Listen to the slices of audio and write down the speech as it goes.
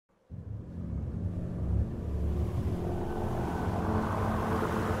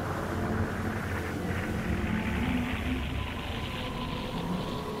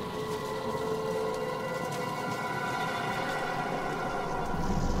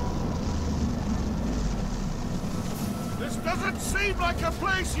doesn't seem like a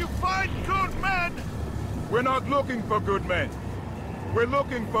place you find good men! We're not looking for good men. We're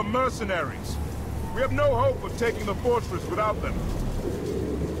looking for mercenaries. We have no hope of taking the fortress without them.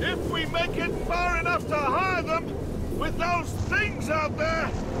 If we make it far enough to hire them, with those things out there...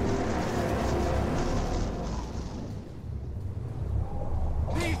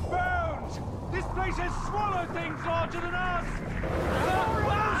 These bones! This place has swallowed things larger than us!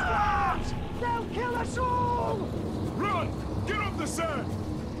 They'll kill us all! Run! Get off the sand!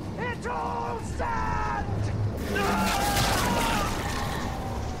 It's all sand!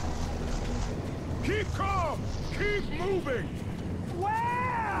 Keep calm! Keep moving! Where?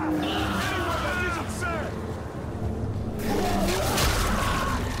 Anywhere that isn't sand!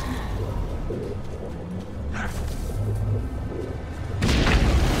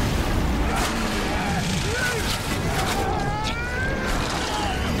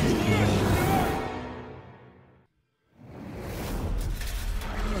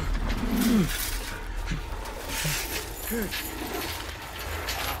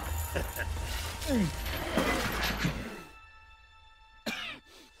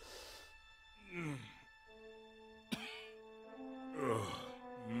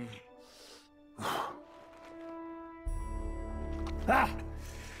 Ah!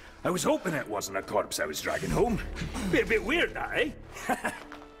 I was hoping it wasn't a corpse I was dragging home. Be a bit weird, that, eh?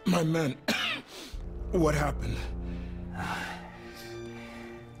 My men... what happened?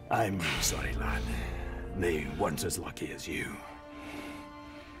 I'm sorry, lad. They weren't as lucky as you.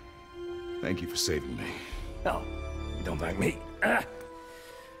 Thank you for saving me. Oh, don't thank me.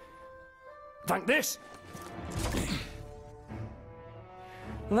 Thank this.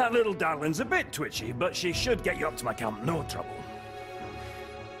 That little darling's a bit twitchy, but she should get you up to my camp, no trouble.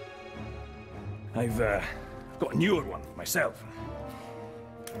 I've got a newer one myself.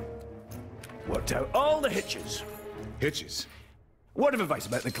 Worked out all the hitches. Hitches? Word of advice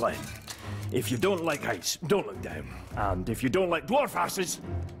about the climb. If you don't like heights, don't look down. And if you don't like dwarf asses,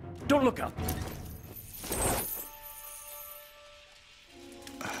 don't look up.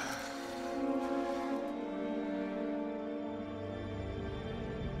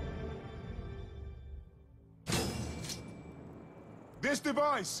 This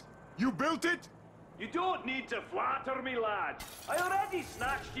device! You built it? You don't need to flatter me, lad. I already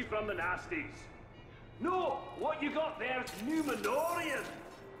snatched you from the nasties. No, what you got there's Numenorian.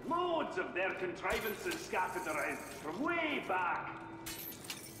 Loads of their contrivances scattered around from way back.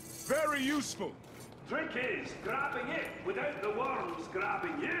 Very useful. Trick is grabbing it without the worms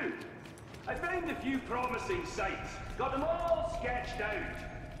grabbing you. I found a few promising sites, got them all sketched out.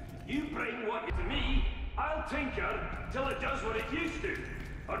 You bring what you to me, I'll tinker till it does what it used to.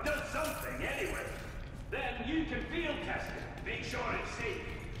 Or does something anyway. Then you can field test it, make sure it's safe.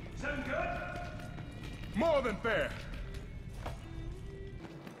 Sound good? More than fair.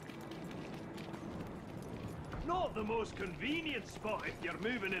 Not the most convenient spot if you're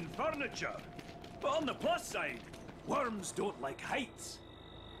moving in furniture. But on the plus side, worms don't like heights.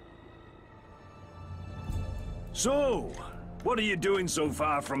 So, what are you doing so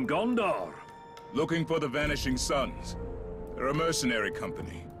far from Gondor? Looking for the Vanishing Sons. They're a mercenary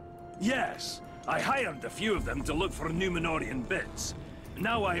company. Yes, I hired a few of them to look for Numenorian bits.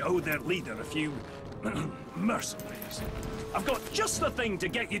 Now I owe their leader a few... mercenaries. I've got just the thing to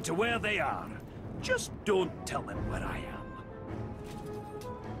get you to where they are. Just don't tell them where I am.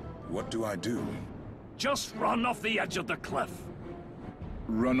 What do I do? Just run off the edge of the cliff.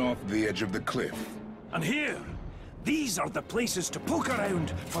 Run off the edge of the cliff. And here, these are the places to poke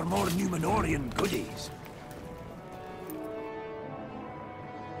around for more Numenorian goodies.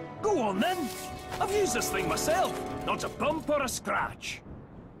 Go on then. I've used this thing myself. Not a bump or a scratch.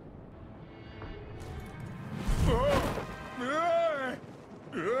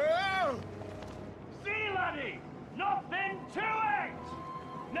 See, laddie! Nothing to it!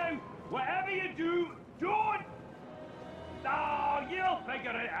 Now, whatever you do, don't... Oh, you'll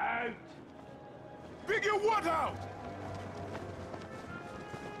figure it out. Figure what out?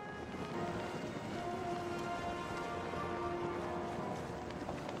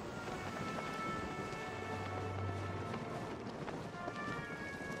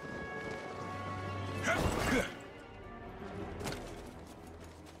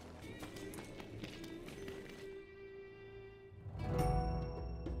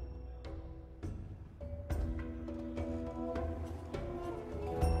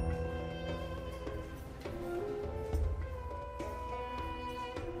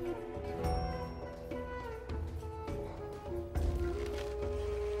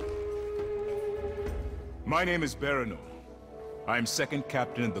 My name is Baranor. I am second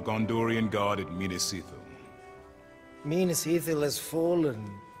captain of the Gondorian Guard at Minas Ithil. Minas Ithil has fallen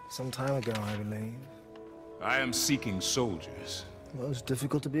some time ago, I believe. I am seeking soldiers. Well, it's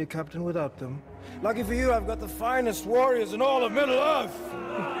difficult to be a captain without them. Lucky for you, I've got the finest warriors in all of Middle-earth!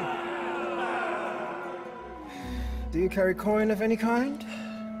 Do you carry coin of any kind?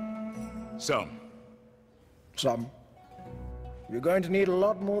 Some. Some. You're going to need a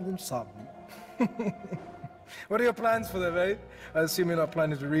lot more than some. What are your plans for them, eh? I assume you're not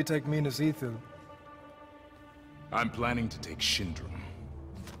planning to retake Minas Ithil. I'm planning to take Shindrum.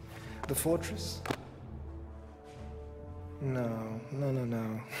 The fortress? No.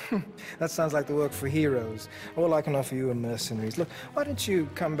 That sounds like the work for heroes. All I can offer you are mercenaries. Look, why don't you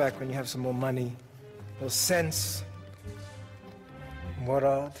come back when you have some more money, or sense?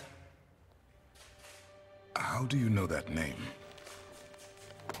 Mordor? How do you know that name?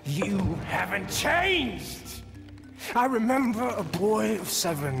 You haven't changed! I remember a boy of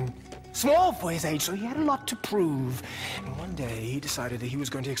 7. Small for his age, so he had a lot to prove. And one day, he decided that he was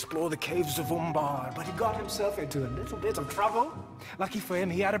going to explore the caves of Umbar, but he got himself into a little bit of trouble. Lucky for him,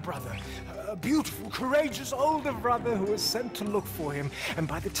 he had a brother. A beautiful, courageous older brother who was sent to look for him. And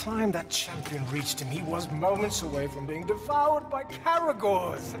by the time that champion reached him, he was moments away from being devoured by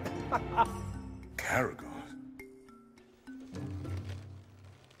Caragors. Caragor?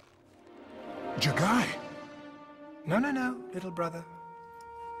 Jagai? No, little brother.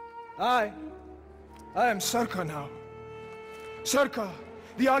 I am Serka now. Serka,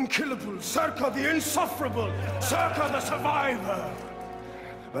 the unkillable. Serka, the insufferable. Serka, the survivor.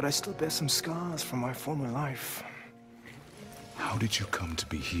 But I still bear some scars from my former life. How did you come to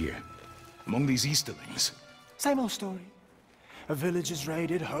be here? Among these Easterlings? Same old story. A village is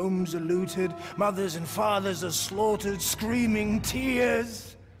raided, homes are looted, mothers and fathers are slaughtered, screaming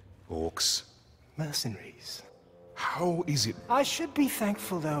tears. Orcs? Mercenaries. How is it? I should be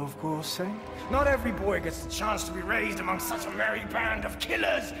thankful, though, of course, eh? Not every boy gets the chance to be raised among such a merry band of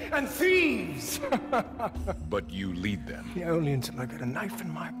killers and thieves! But you lead them. Yeah, only until I get a knife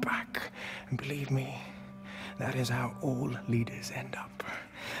in my back. And believe me, that is how all leaders end up.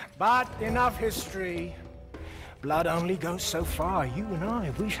 But enough history. Blood only goes so far. You and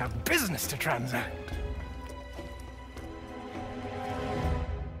I, we have business to transact.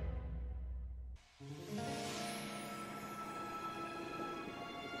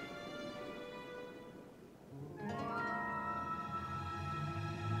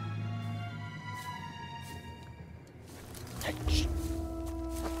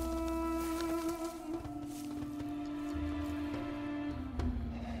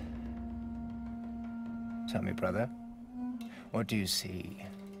 Tell me, brother, what do you see?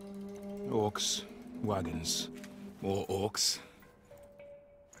 Orcs, wagons, more orcs.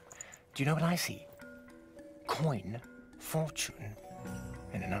 Do you know what I see? Coin, fortune,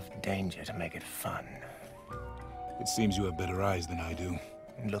 and enough danger to make it fun. It seems you have better eyes than I do.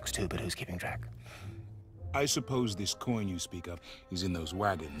 It looks too, but who's keeping track? I suppose this coin you speak of is in those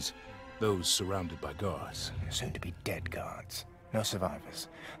wagons, those surrounded by guards. Soon to be dead guards. No survivors.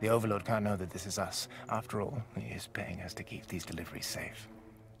 The Overlord can't know that this is us. After all, he is paying us to keep these deliveries safe.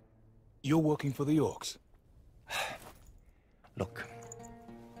 You're working for the orcs? Look,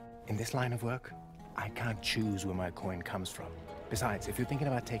 in this line of work, I can't choose where my coin comes from. Besides, if you're thinking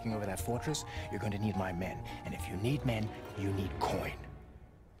about taking over that fortress, you're going to need my men. And if you need men, you need coin.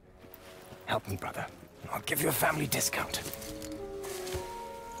 Help me, brother. I'll give you a family discount.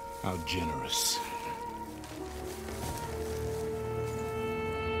 How generous.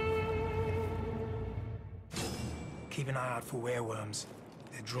 Keep an eye out for wereworms.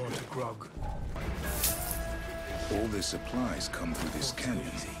 They're drawn to grog. All their supplies come through this canyon.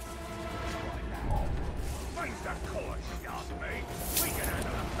 Things that cause you ask me. We can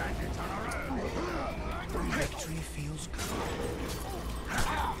handle the bandits on our own. Victory feels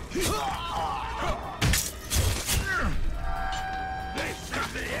This is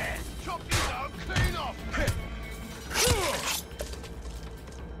the end. Chop you down clean off.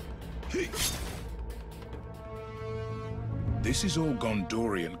 This is all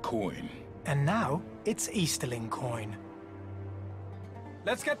Gondorian coin. And now, it's Easterling coin.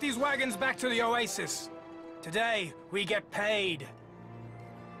 Let's get these wagons back to the Oasis. Today, we get paid.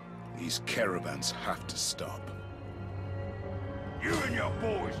 These caravans have to stop. You and your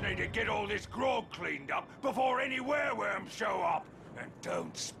boys need to get all this grog cleaned up before any wereworms show up. And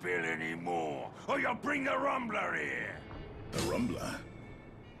don't spill any more, or you'll bring the Rumbler here. The Rumbler?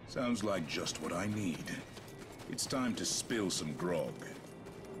 Sounds like just what I need. It's time to spill some grog.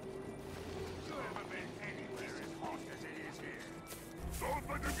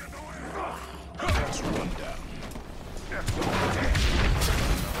 Let's run down.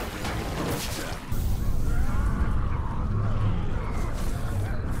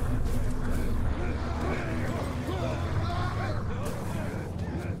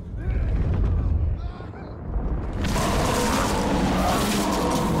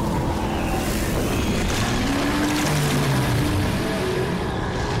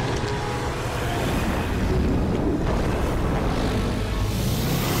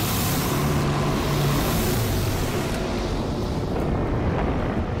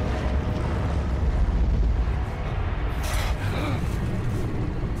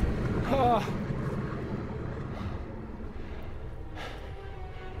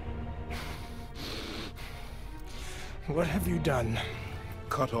 What have you done?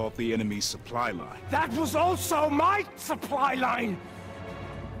 Cut off the enemy's supply line. That was also my supply line!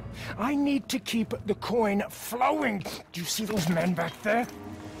 I need to keep the coin flowing. Do you see those men back there?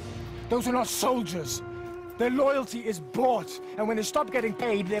 Those are not soldiers. Their loyalty is bought, and when they stop getting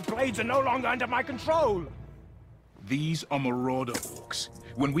paid, their blades are no longer under my control. These are marauder orcs.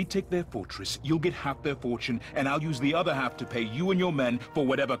 When we take their fortress, you'll get half their fortune, and I'll use the other half to pay you and your men for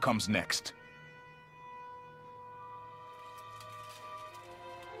whatever comes next.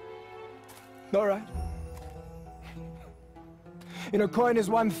 All right. You know, coin is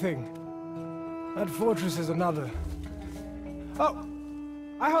one thing. That fortress is another. Oh,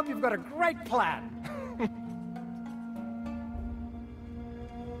 I hope you've got a great plan.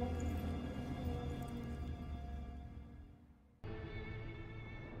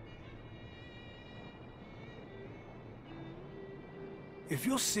 If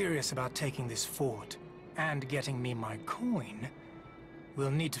you're serious about taking this fort and getting me my coin,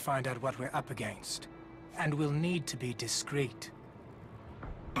 we'll need to find out what we're up against. And we'll need to be discreet.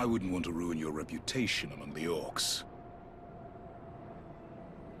 I wouldn't want to ruin your reputation among the orcs.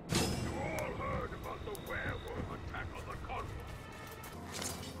 You all heard about the werewolf attack on the convent.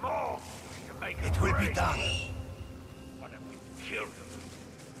 More to make It will be done. What have we killed them?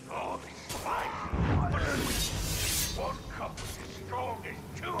 All these spies. One cup is as strong as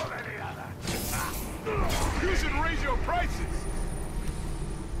two of any other. You should raise your prices!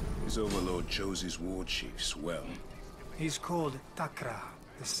 His overlord chose his war chiefs well. He's called Takra,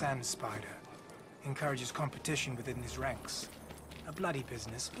 the Sand Spider. Encourages competition within his ranks. A bloody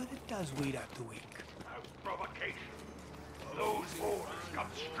business, but it does weed out the weak. How's provocation? Those orders come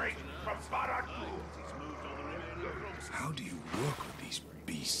straight from Barad-dûr. How do you work with these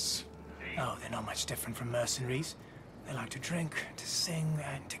beasts? Oh, they're not much different from mercenaries. They like to drink, to sing,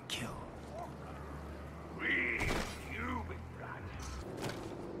 and to kill. We human rats.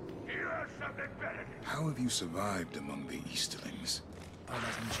 Here's something better. How have you survived among the Easterlings? By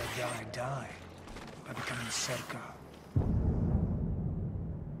letting Jedi die. By becoming Serka.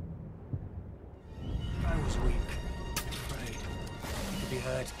 I was weak, afraid, to be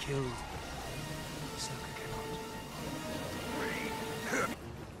hurt, killed. Serka came out.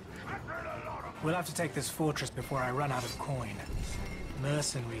 We'll have to take this fortress before I run out of coin.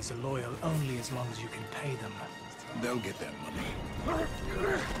 Mercenaries are loyal only as long as you can pay them. They'll get their money.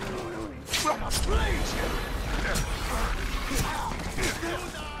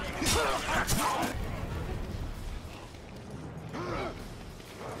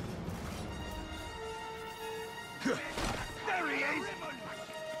 There he is!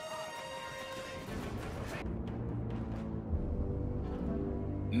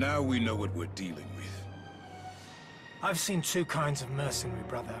 Now we know what we're dealing with. I've seen two kinds of mercenary,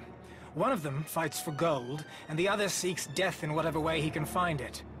 brother. One of them fights for gold, and the other seeks death in whatever way he can find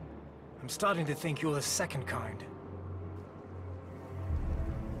it. I'm starting to think you're the second kind.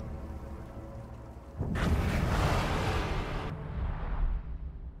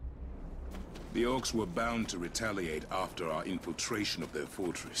 The orcs were bound to retaliate after our infiltration of their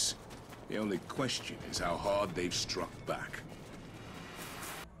fortress. The only question is how hard they've struck back.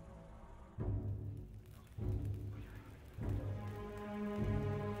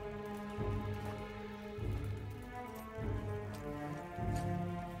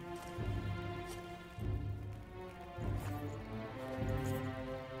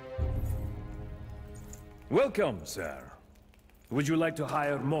 Welcome, sir. Would you like to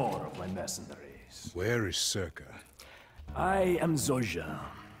hire more of my mercenaries? Where is Serka? I am Zoja,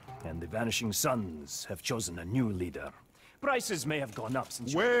 and the Vanishing Sons have chosen a new leader. Prices may have gone up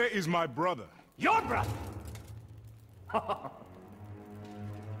since Where is my brother? Your brother!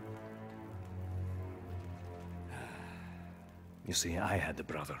 You see, I had a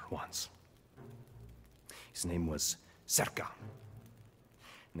brother once. His name was Serka.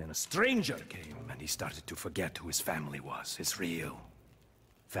 And then a stranger came, and he started to forget who his family was, his real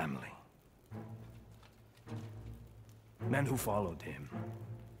family. Men who followed him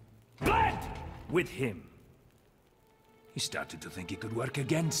bled with him. He started to think he could work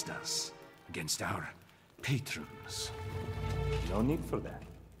against us, against our patrons. No need for that.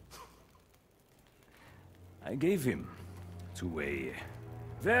 I gave him to a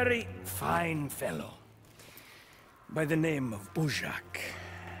very fine fellow by the name of Ujak.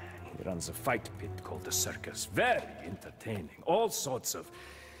 He runs a fight pit called the Circus. Very entertaining. All sorts of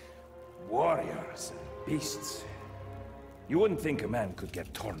warriors and beasts. You wouldn't think a man could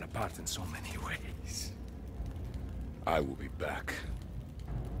get torn apart in so many ways. I will be back.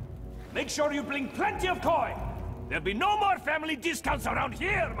 Make sure you bring plenty of coin! There'll be no more family discounts around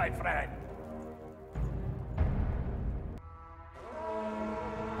here, my friend!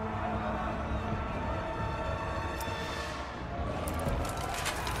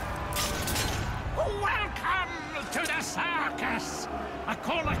 to the circus! A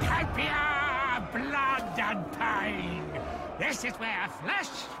cornucopia of blood and pain! This is where flesh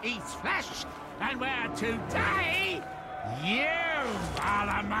eats flesh, and where today, you are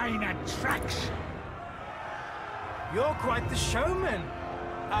the main attraction! You're quite the showman.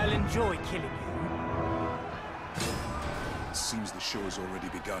 I'll enjoy killing you. It seems the show has already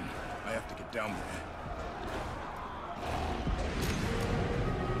begun. I have to get down there.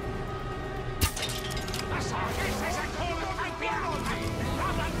 The circus is a cornucopia of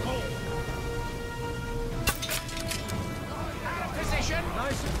blood and gore! Out of position!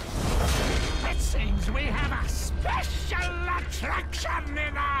 Nice. It seems we have a special attraction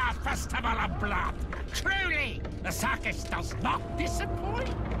in our Festival of Blood. Truly, the circus does not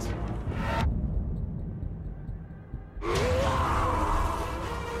disappoint.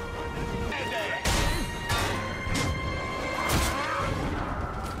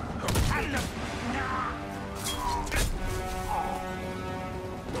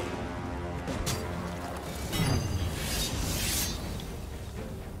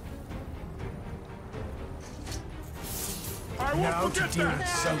 Now to deal with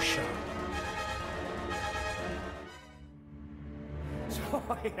Zosha. So,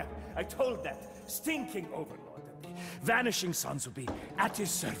 I told that stinking overlord that the Vanishing Sons would be at his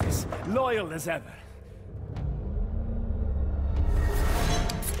service, loyal as ever.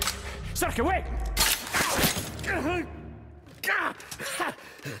 Cirque, away!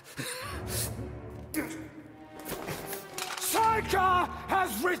 Sarka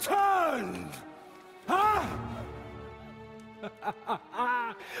has returned! Huh?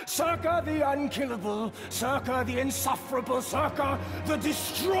 Circa the unkillable, Circa the insufferable, Circa the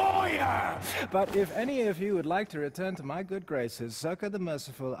destroyer! But if any of you would like to return to my good graces, Circa the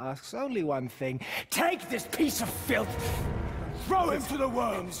Merciful asks only one thing. Take this piece of filth! Throw him to the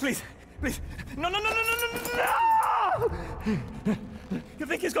worms! Please, please. No, no, no, no, no, no, no! You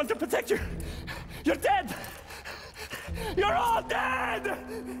think he's going to protect you? You're dead! You're all dead!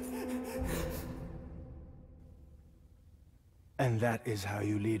 And that is how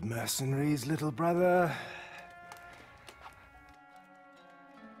you lead mercenaries, little brother.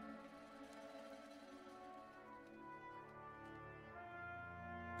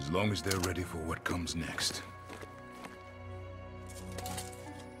 As long as they're ready for what comes next.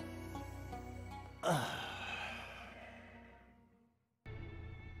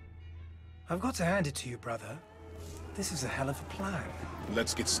 I've got to hand it to you, brother. This is a hell of a plan.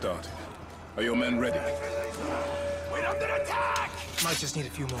 Let's get started. Are your men ready? We're under attack! Might just need a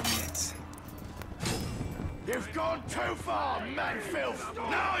few more minutes. You've gone too far, man-filth!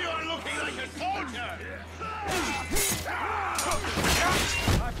 Now you're looking like a soldier!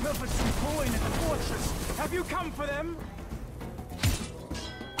 I pilfered some coin at the fortress. Have you come for them?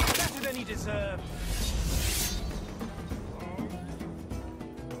 Better than he deserved.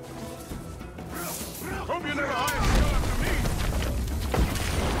 Hope you never hired to go after me!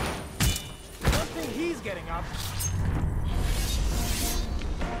 Don't think he's getting up.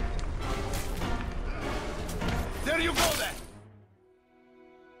 There you go, then!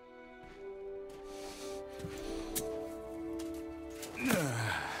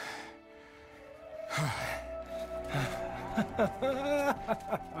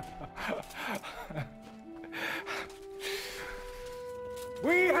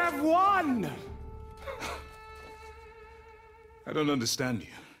 We have won! I don't understand you.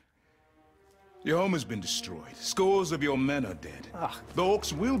 Your home has been destroyed. Scores of your men are dead. The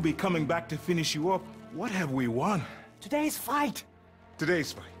orcs will be coming back to finish you off. What have we won? Today's fight!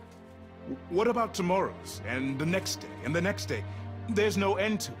 Today's fight. What about tomorrow's, and the next day, and the next day? There's no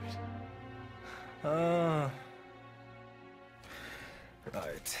end to it.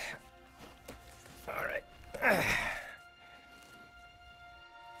 Right. All right.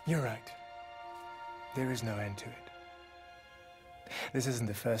 You're right. There is no end to it. This isn't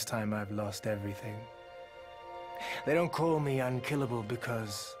the first time I've lost everything. They don't call me unkillable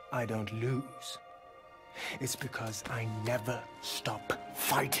because I don't lose. It's because I never stop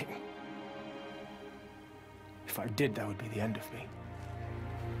fighting. If I did, that would be the end of me.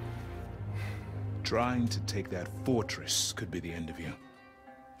 Trying to take that fortress could be the end of you.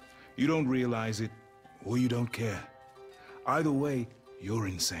 You don't realize it, or you don't care. Either way, you're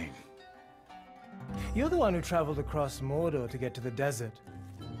insane. You're the one who traveled across Mordor to get to the desert.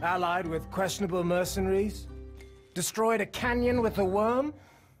 Allied with questionable mercenaries? Destroyed a canyon with a worm?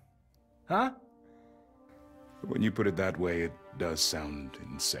 Huh? When you put it that way, it does sound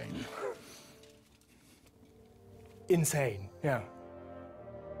insane. Insane, yeah.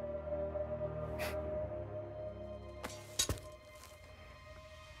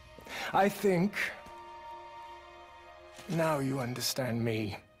 I think Now you understand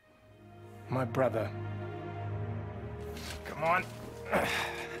me. My brother. Come on.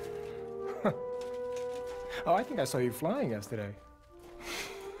 Oh, I think I saw you flying yesterday.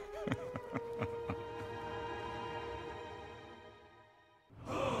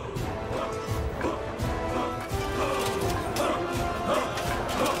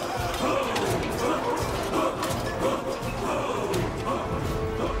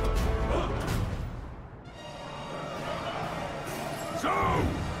 So,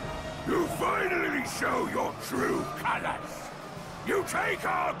 you finally show your true colors. You take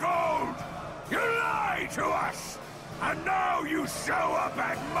our gold, you lie to us, and now you show up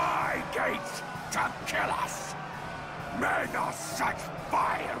at my gates to kill us. Men are such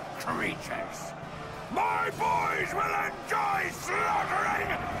vile creatures. My boys will enjoy slaughtering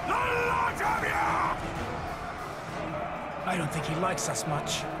the lot of you! I don't think he likes us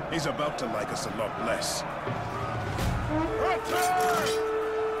much. He's about to like us a lot less. Return!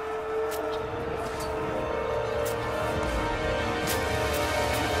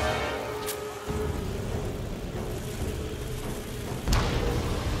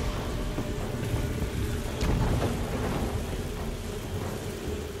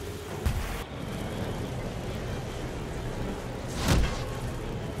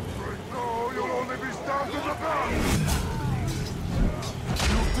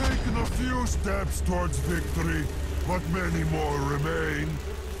 You've taken a few steps towards victory, but many more remain.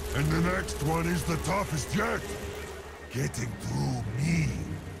 And the next one is the toughest yet. Getting through me.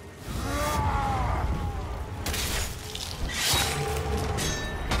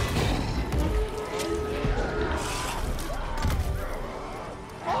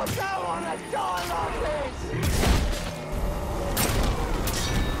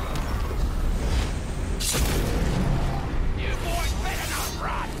 You boys better not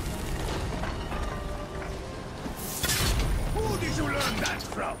run! Who did you learn that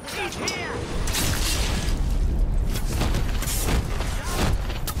from? He's here!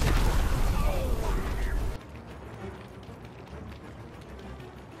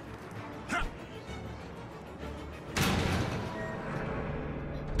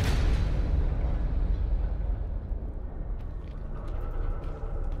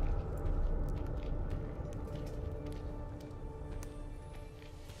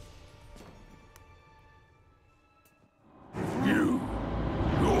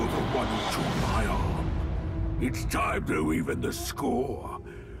 You're the one who took my arm. It's time to even the score.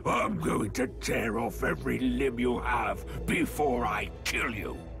 I'm going to tear off every limb you have before I kill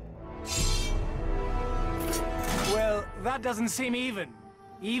you. Well, that doesn't seem even.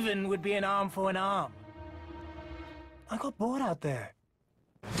 Even would be an arm for an arm. I got bored out there.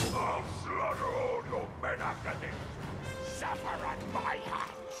 I'll slaughter all your men after this. Suffer at my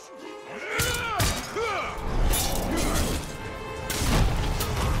hands.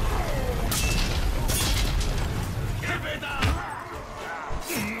 Give it up!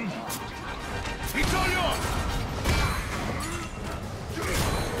 It's all yours!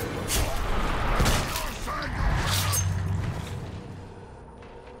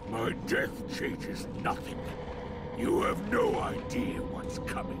 My death changes nothing. You have no idea what's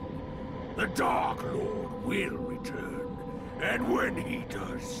coming. The Dark Lord will return, and when he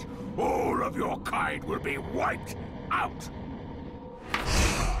does, all of your kind will be wiped out.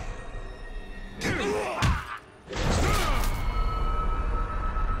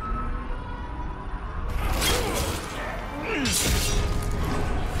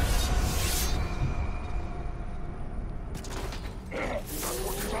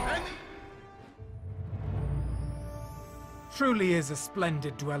 Truly is a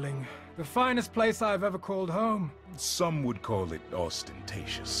splendid dwelling. The finest place I've ever called home. Some would call it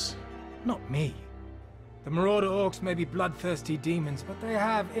ostentatious. Not me. The Marauder Orcs may be bloodthirsty demons, but they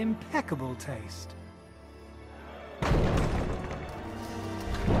have impeccable taste.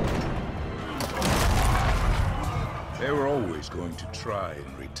 They were always going to try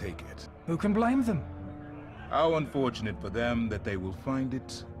and retake it. Who can blame them? How unfortunate for them that they will find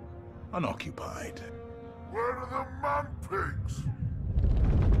it unoccupied. Where are the man pigs?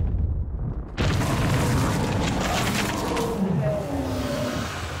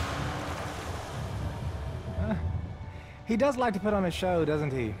 He does like to put on a show,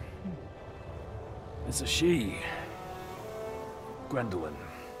 doesn't he? It's a she. Gwendolyn.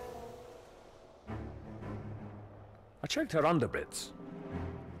 I checked her underbits.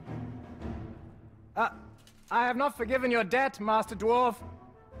 I have not forgiven your debt, Master Dwarf.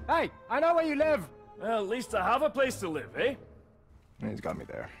 Hey, I know where you live. Well, at least I have a place to live, eh? He's got me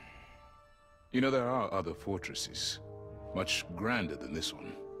there. You know, there are other fortresses, much grander than this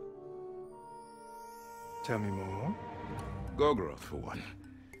one. Tell me more. Gorgoroth, for one.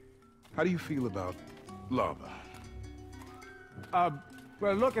 How do you feel about lava?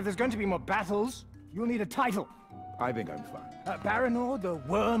 Well, look, if there's going to be more battles, you'll need a title. I think I'm fine. Baranor the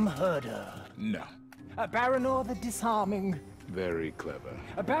Worm Herder. No. Baranor the Disarming. Very clever.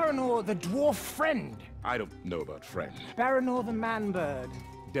 Baranor the Dwarf Friend. I don't know about friend. Baranor the Man-Bird.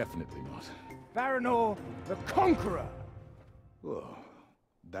 Definitely not. Baranor the Conqueror. Oh,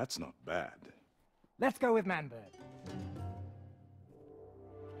 that's not bad. Let's go with Man-Bird.